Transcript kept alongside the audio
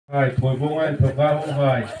Hai, phối bông ăn thuộc ba hông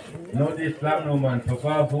hai. Nó đi Islam nó man thuộc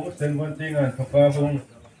ba hông, sen con tiếng ăn thuộc ba hông.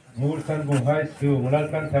 Mur san bông hai su, mulal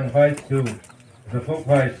kan thang hai su. Zafok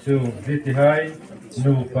hai su, diti hai,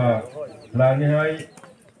 nu pa. Lani hai,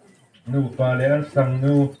 nu pa le an sang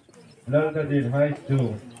nu. Lal ka din hai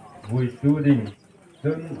su, vui su ding.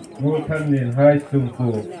 Sun mur kan din hai su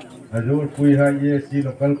po. Azur pui hai ESC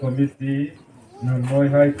local committee. Nun moi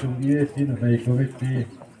hai su ESC no bay committee.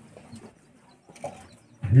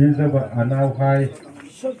 Here's about anau hai.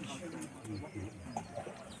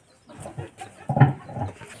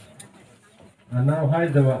 Anau hai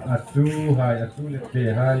dawa atu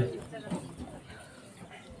lete hai.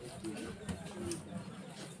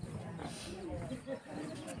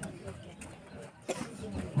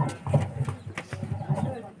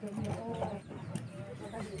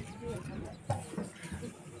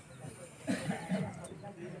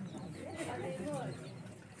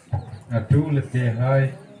 Atu lete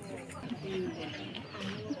hai.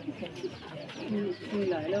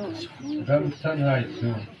 Ram san hai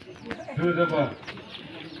su. Su dawa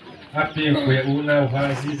api kue unau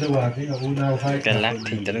hai. Hi dawa hi unau hai. Cần lắc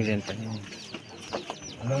thì cho nó dần tới.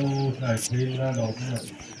 Lâu sai pin ra đâu nữa.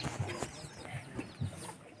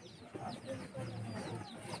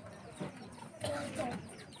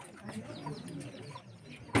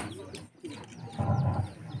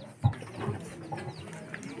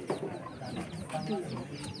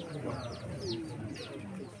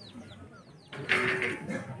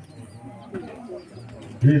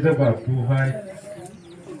 Hi dawa tu hai.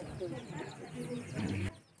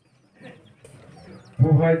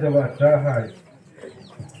 Tu hai dawa ta hai.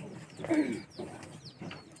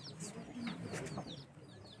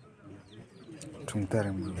 Chúng ta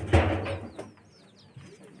đang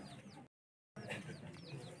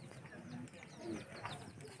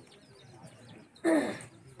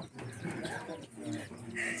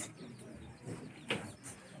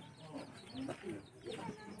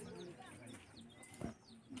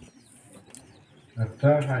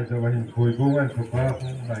Ta hai dawa hin phối bông ăn thuộc ba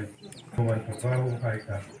hông hai. Bông ăn thuộc ba hông hai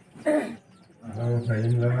cả. Lâu thấy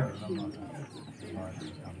là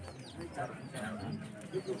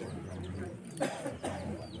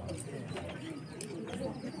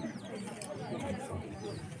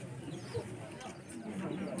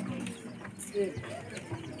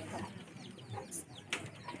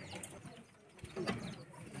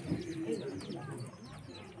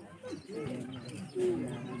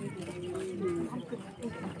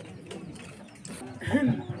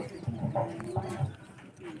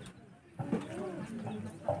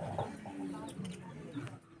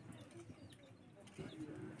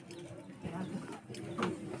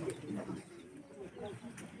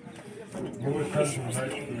mur san bông hai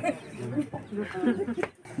su.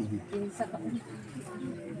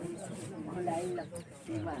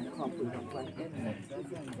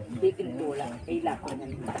 Bikin bola, ilak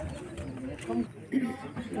dengan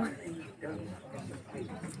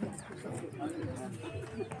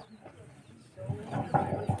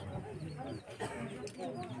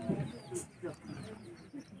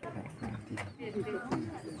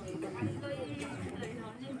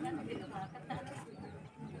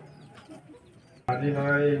Ani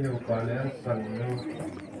hai nu pa le an sang nu.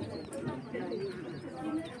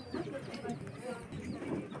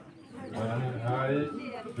 Ani hai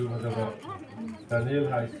su dawa. Daniel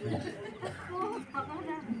hai su.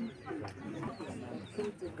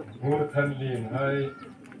 Mur than lin hai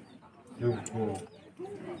su po.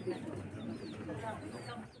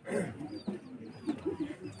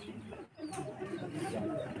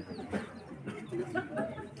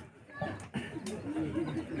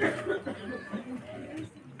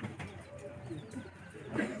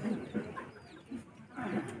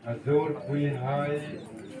 Azur pui hai.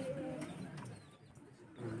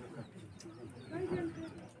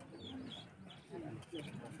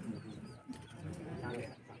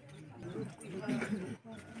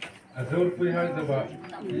 Azur pui hai dawa.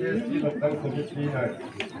 ESC local committee hai.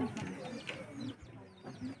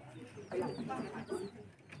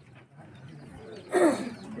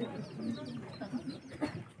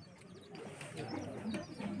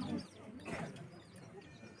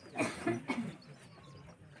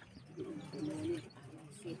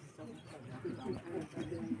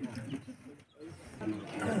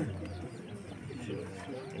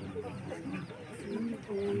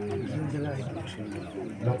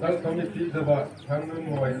 Local committee dawa thang nu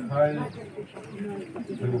moi hai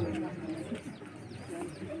su.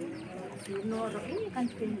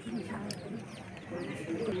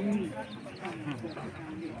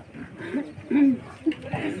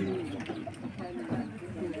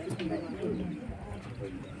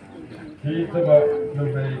 Di coba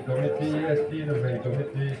numpai komiti ST numpai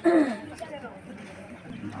komiti.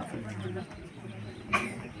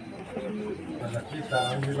 Anak kita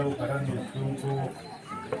ang nilaw karang disuko.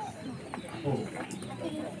 Oh.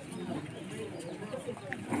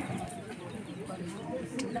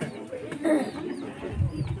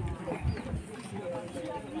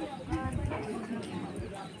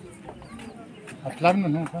 Atlam na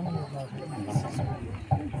nung kan.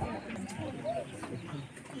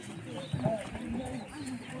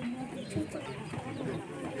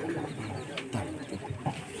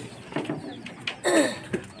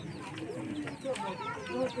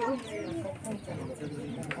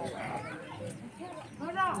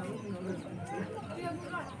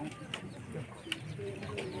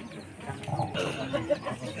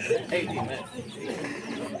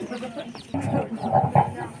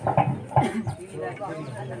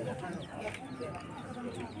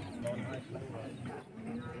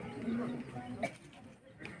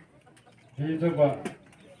 Di coba.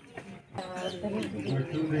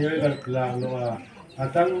 Itu dia lang loa.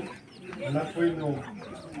 Atang anak ko ino.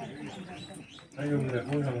 Ayong na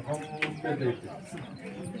kung hang pwede.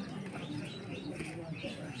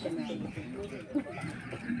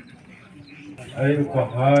 Ayun pa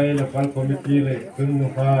hay lapal komiti le kung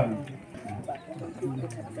nukan.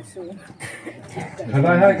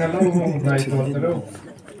 Kalay hay kalau na ito pero.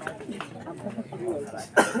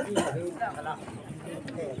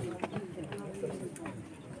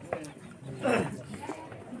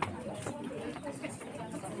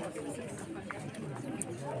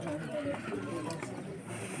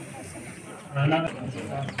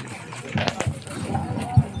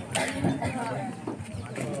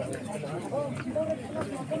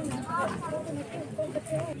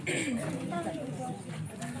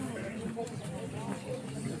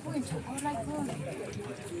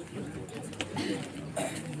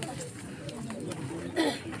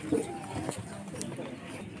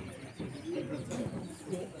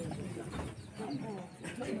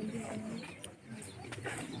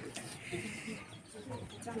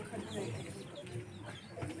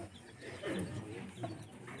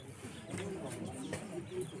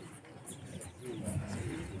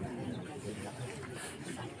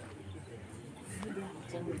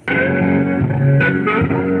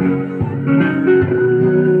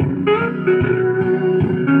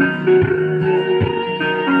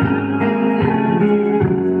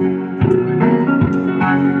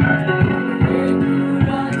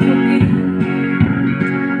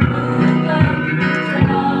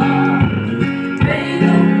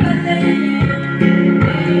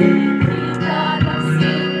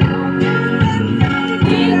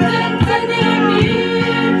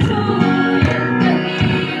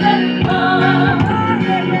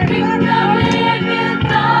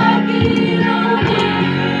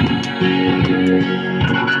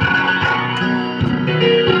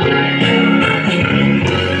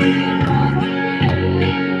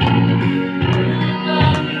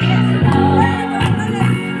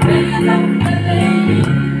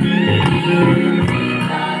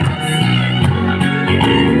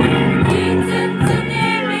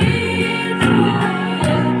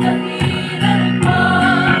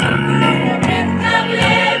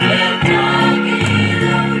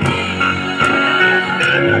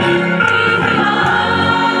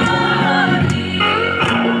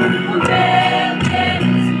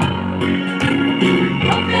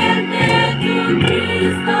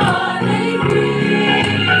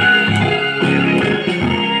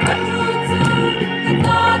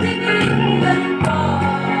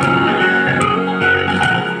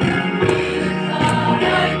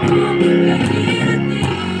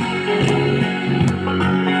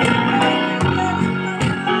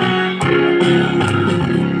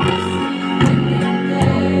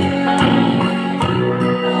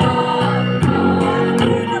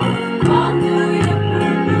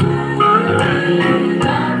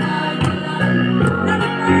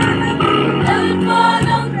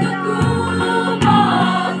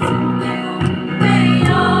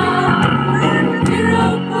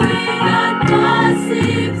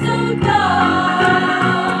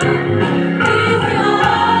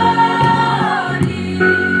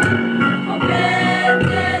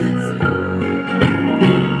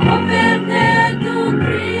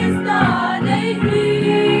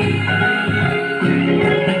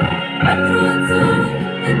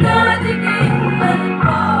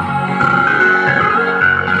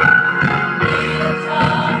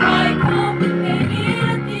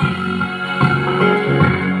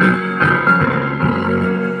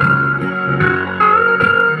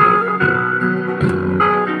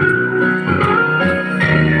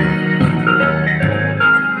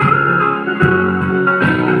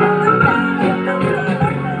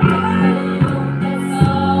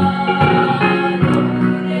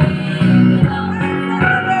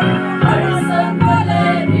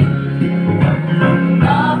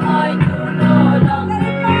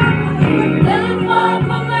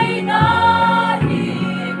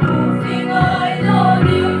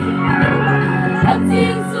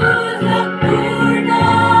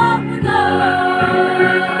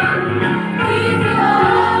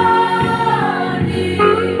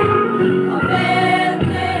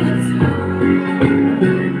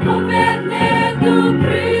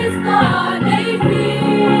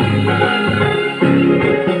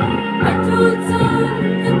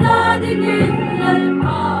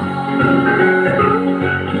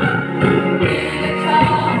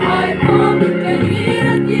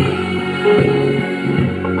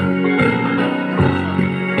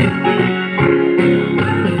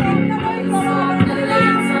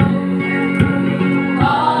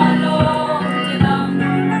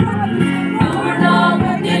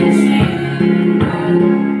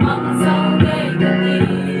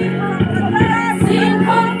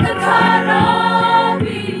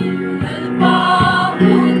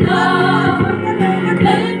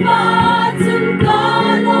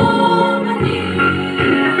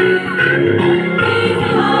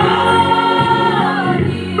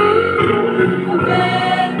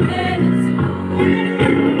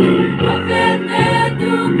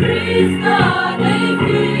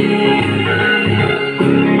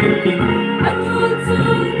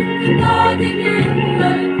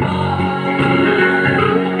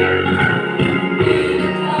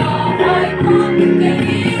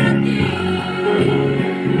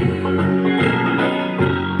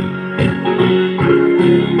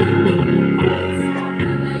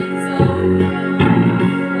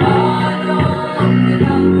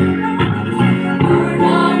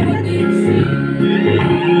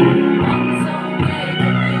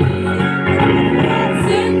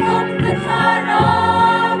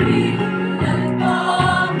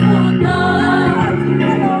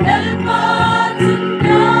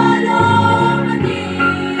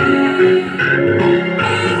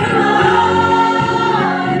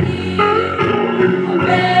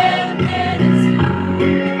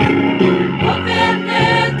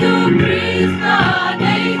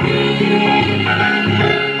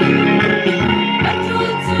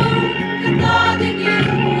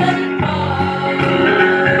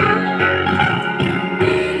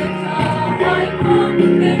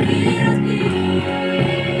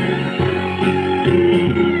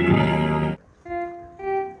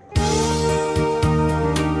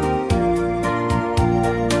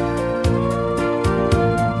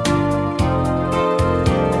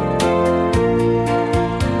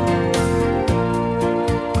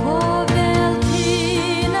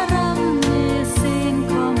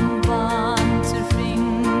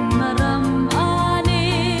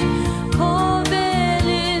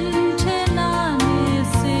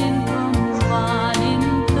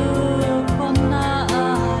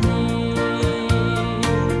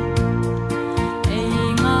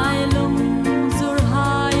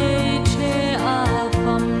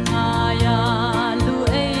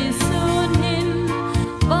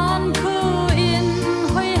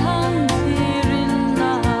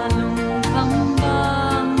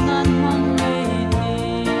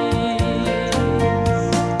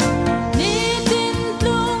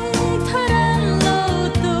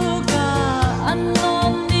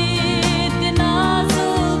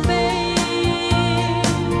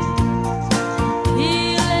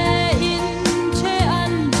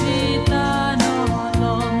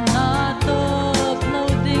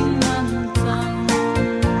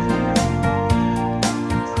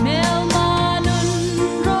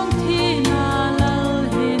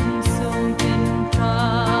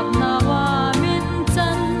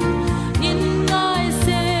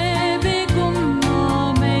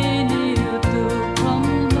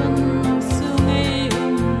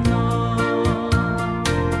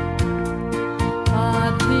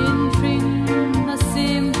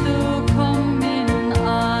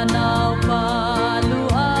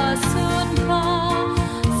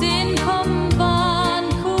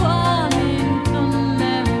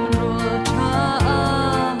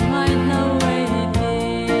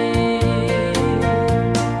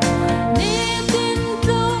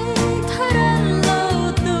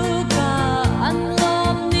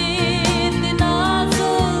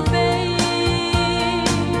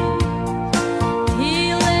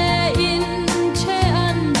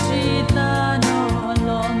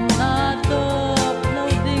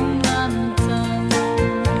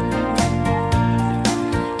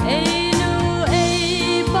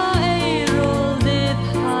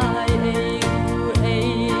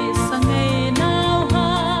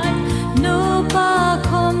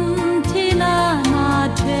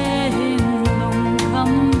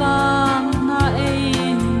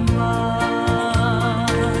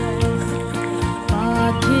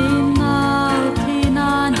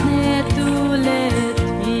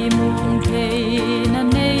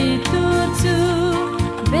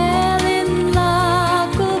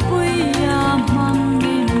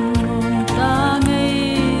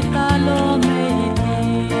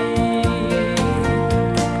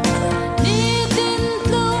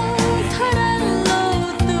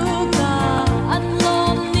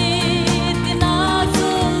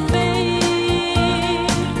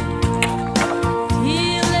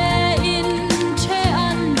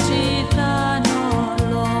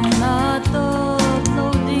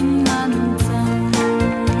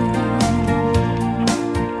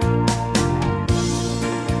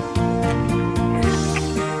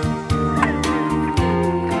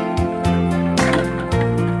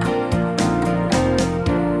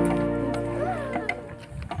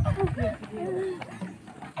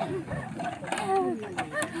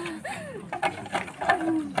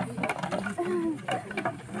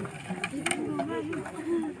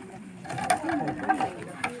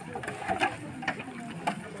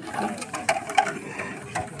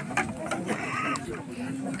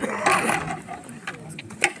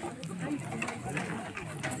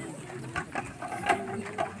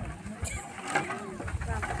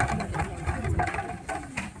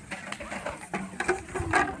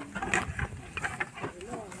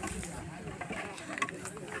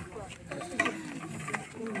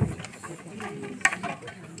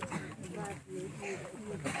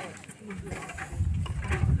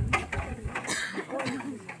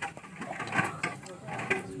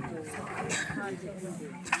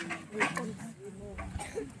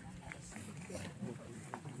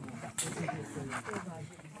 yang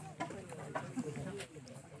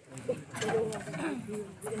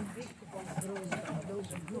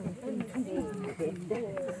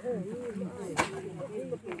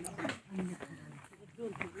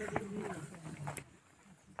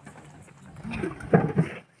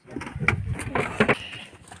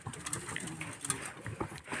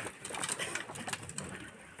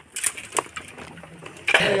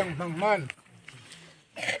hangman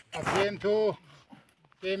atien thu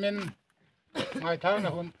kemen ngai thang na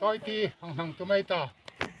hun toi ti hang tu mai ta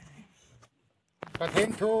pathen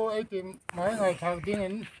thu ai tim mai ngai thang ding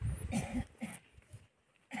in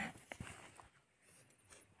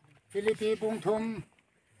Philippi bung thum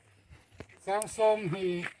sang som hi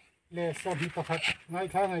le som hi pakhat ngai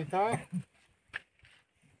thang ngai ta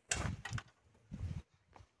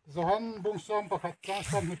Zohan bung som pakhat sang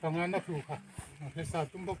som hi pangan na thu kha le sa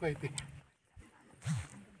tum bo kai ti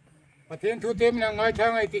pathen thu tem na ngai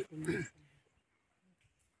thang ai ti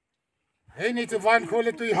hei ni chu van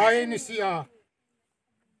khole tui hai ni sia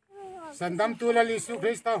sandam tu la li su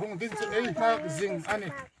Krista hung din chu ei ma jing ani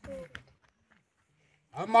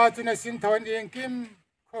ama chu na sin thon eng kim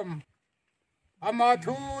khom ama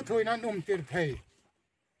thu thui na num tir thei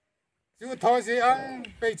chu tho si ang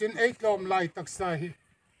pe chun ei tlom lai tak sa hi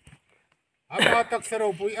ama tak saro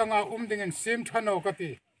pui anga ding en sim thano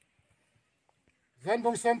kati zan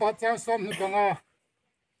bong som pa chang som hi banga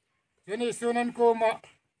chuni sunan ko ma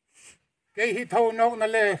ke hi thau nok na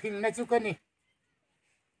le hing na chu kani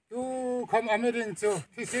tu kham amiring chu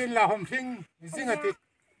thi sin la hom thing zingati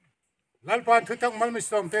lalpan thu tak mal mi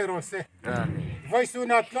som te ro se voi su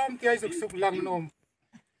na tlom ti ai zuk suk lang nom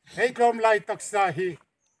hei klom lai tak sa hi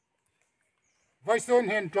voi sun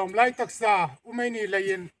hen klom lai tak sa umei ni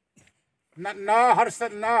lein na har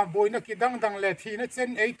sat na boina ki dang dang le thi na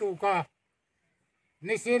chen ei tu ka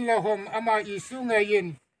ni sin la hom ama isu ngein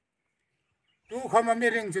tu kham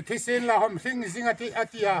amiring chu thi sin la hom thing zingati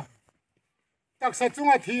atia tak sa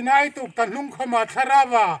chunga thi nai tu tan hnung khoma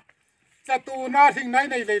tharawa chatu na thing nai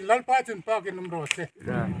nei le lalpa chun pa ke num ro se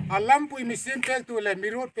alam pui mi sim tek tu le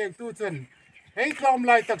mirut tek tu chen hei klom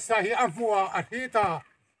lai tak sa hi amua a hi ta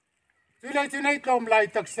chu lai chu nei klom lai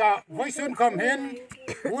tak sa voisun kham hen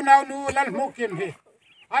unau nu lalhmuokkim hi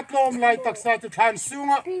atlom lai tak sa chu than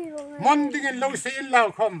sunga mon ding en lo se in lau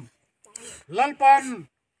kham lalpan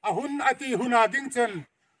ahun ati huna ding chen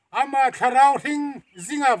ama tharau thing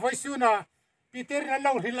zinga voisuna Peter na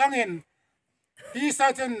lo hilangin ti sa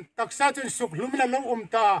chen taksa chen suk lumna lo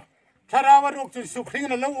ta tharawa rok chen suk thing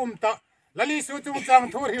na lo ta lali su chung chang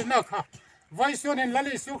thur hi na kha voisun en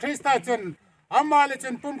lali su Krista chen ama le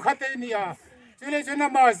chen pum khate nia chule chen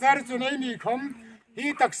ma zar chun ei ni khom hi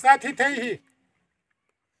taksa thi thei hi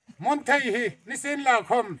mon thei hi nisen la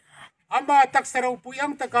khom ama taksaro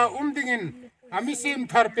puyang taka dingin ami sim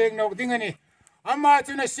thar pek nok dingani ama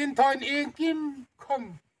chuna sin thon eng kim khom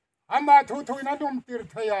ama thu thui na dum tir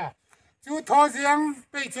thaya chu tho jiang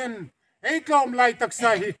pe chen ei klom lai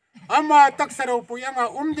taksa hi ama taksaro puyanga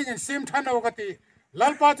dingin sim thano gati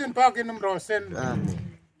lalpa chen pa kinum ro sen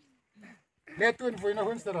le tun vuina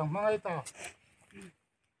hun sarang mangai ta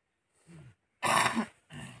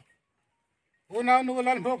unau nu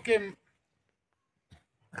Lalhmuokkim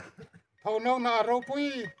thau nok na ro pui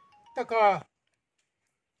taka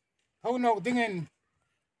thau nok dingin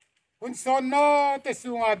hun son na te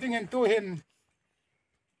sunga dingin tu hin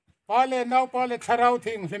pale nau pale tharau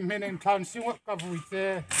thing him menen than sunga ka vui che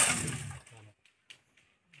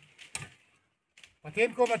pathen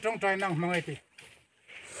ko ma tong trai nang mangai ti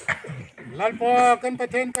lalpo kan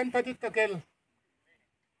pathen kan patit takel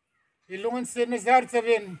ilungan sen zar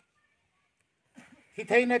chavin hi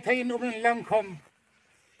theina thein umin lang khom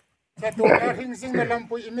chatu na hing sing na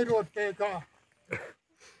lampui imirot pe ka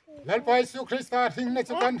lalpai su Krista hing na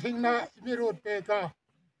chukan hing na imirot pe ka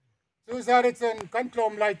chu zare chen kan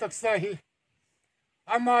tlom lai taksa hi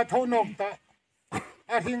ama thonok ta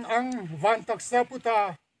a hing ang van taksa puta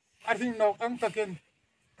a hing nok ang takin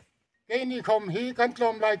ke ni khom hi kan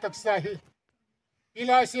tlom lai taksa hi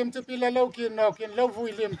pila sim chu pila lo kin nokin lo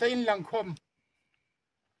vui lim ta in lang khom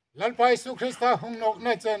lalpai su Krista hung nok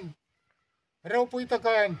na chen ro pui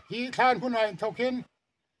takan hi than hunain thokin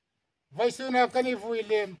vaisuna kani vui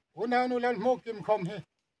lim unau nu Lalhmuokkim khom hi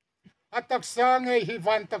ataksa nge hi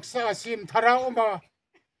van taksa sim thara uma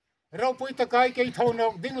ro pui takai ke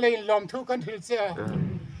thonok ding lein lom thu kan hil che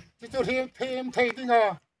chu hi them thei dinga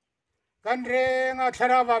kan renga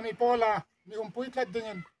tharawa mi pola mi pui tlat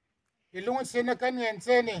dingin ilungan sina kan ngen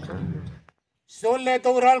che ni sol le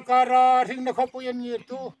toral kara ring na khopu yan yir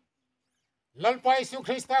tu lalpai su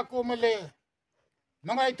Krista ko male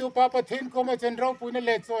mangai tu papa thin ko ma chen ro pui na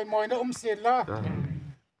le choi moi na se la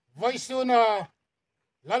voi su na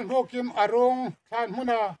Lalhmuokkim arong than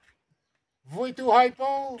huna vui tu hai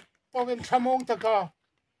po ven thamong taka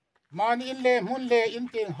man in le mun le in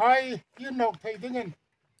ting hai yin nok thei dingin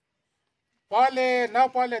pa le na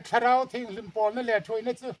pa le tharau thing lim pol na le thoi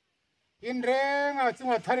na chu in reng a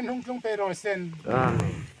chunga tharin hung tlung pe ro sen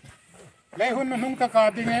le hun hung taka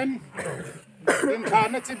dingen in kha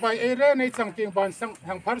na chi bai e re nei chang ting ban sang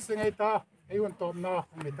hang phar singai ta ei un tom na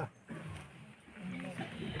ngai ta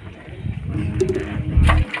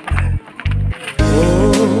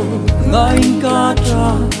ngain ka tra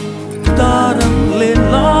tarang lên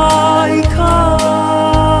lai kha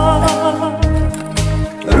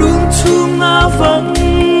rung chung na vang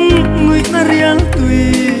người na riang tui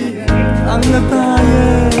ang na ta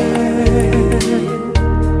ye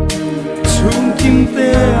chung kim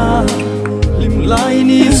te a lim lai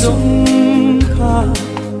ni zong kha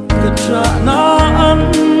ka tra na an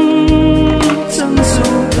chang so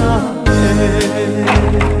ka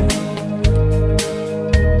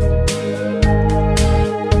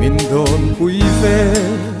đồn quy về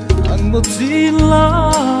ăn một gì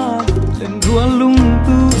lá lên rùa lung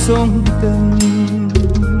tu sông tân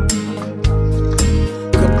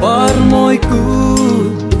kabar môi ku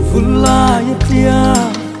fulla ya tia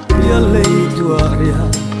ya lei tua ya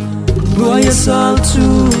buaya sal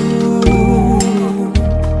chu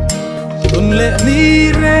ton le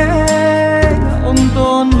ni re om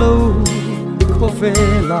ton lo ko ve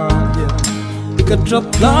la ya ka drop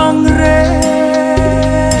lang re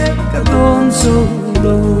Don't so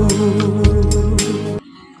low